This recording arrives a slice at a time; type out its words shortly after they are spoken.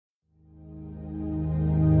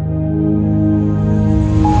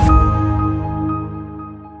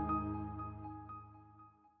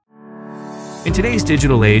In today's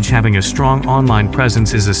digital age, having a strong online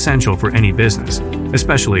presence is essential for any business,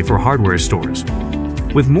 especially for hardware stores.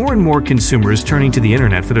 With more and more consumers turning to the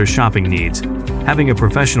internet for their shopping needs, having a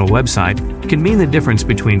professional website can mean the difference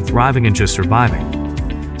between thriving and just surviving.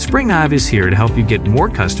 SpringHive is here to help you get more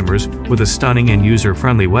customers with a stunning and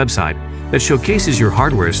user-friendly website that showcases your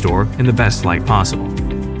hardware store in the best light possible.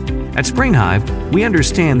 At SpringHive, we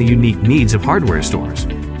understand the unique needs of hardware stores.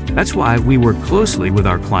 That's why we work closely with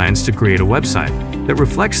our clients to create a website that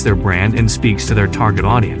reflects their brand and speaks to their target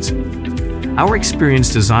audience. Our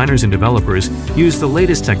experienced designers and developers use the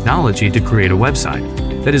latest technology to create a website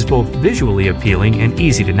that is both visually appealing and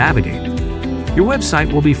easy to navigate. Your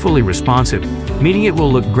website will be fully responsive, meaning it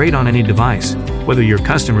will look great on any device, whether your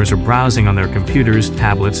customers are browsing on their computers,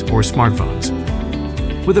 tablets, or smartphones.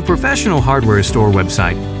 With a professional hardware store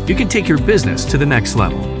website, you can take your business to the next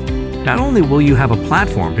level. Not only will you have a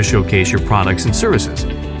platform to showcase your products and services,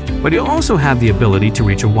 but you'll also have the ability to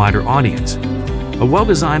reach a wider audience. A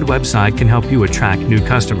well-designed website can help you attract new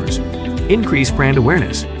customers, increase brand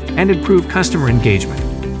awareness, and improve customer engagement.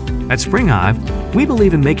 At SpringHive, we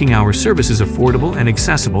believe in making our services affordable and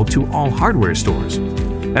accessible to all hardware stores.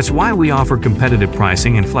 That's why we offer competitive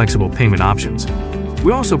pricing and flexible payment options.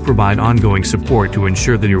 We also provide ongoing support to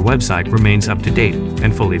ensure that your website remains up to date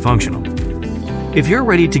and fully functional. If you're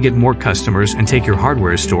ready to get more customers and take your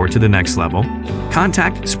hardware store to the next level,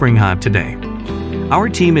 contact SpringHive today. Our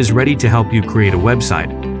team is ready to help you create a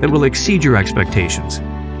website that will exceed your expectations.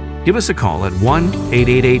 Give us a call at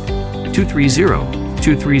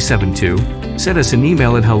 1-888-230-2372, send us an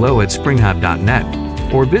email at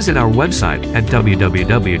hello@springhive.net, or visit our website at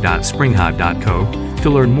www.springhive.co to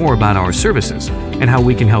learn more about our services and how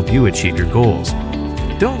we can help you achieve your goals.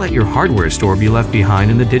 Don't let your hardware store be left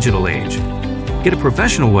behind in the digital age. Get a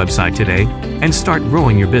professional website today and start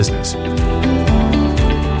growing your business.